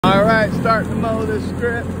All right, starting to mow this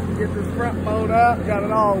strip. Get this front mowed out. Got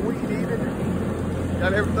it all weed eated.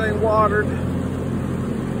 Got everything watered.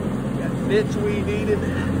 Got the ditch weed eated.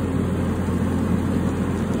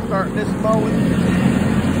 Starting this mowing.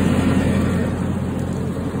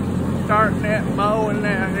 Starting that mowing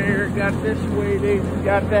down here. Got this weed eated.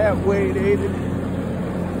 Got that weed eated.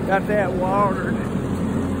 Got that watered.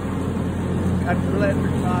 Got the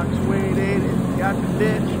electric box weed eated. Got the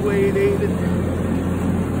ditch weed eated.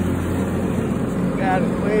 Got it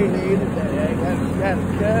weed eated. Got to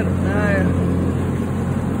cut it now.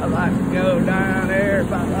 I like to go down there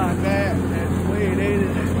if I like that. That's weed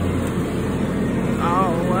eated.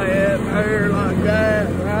 All the way up here like that,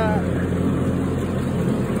 right?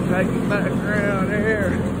 Take it back around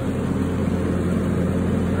here.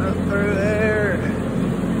 Up through there.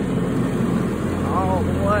 All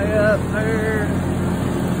the way up there.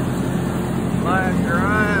 Flash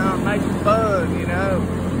around, make it fun, you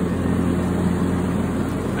know.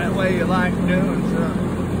 That way you like doing something.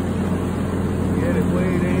 Get it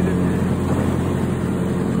weed eated.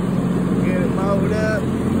 Get it mowed up.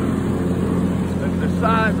 Look at the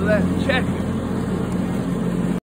size of that checker.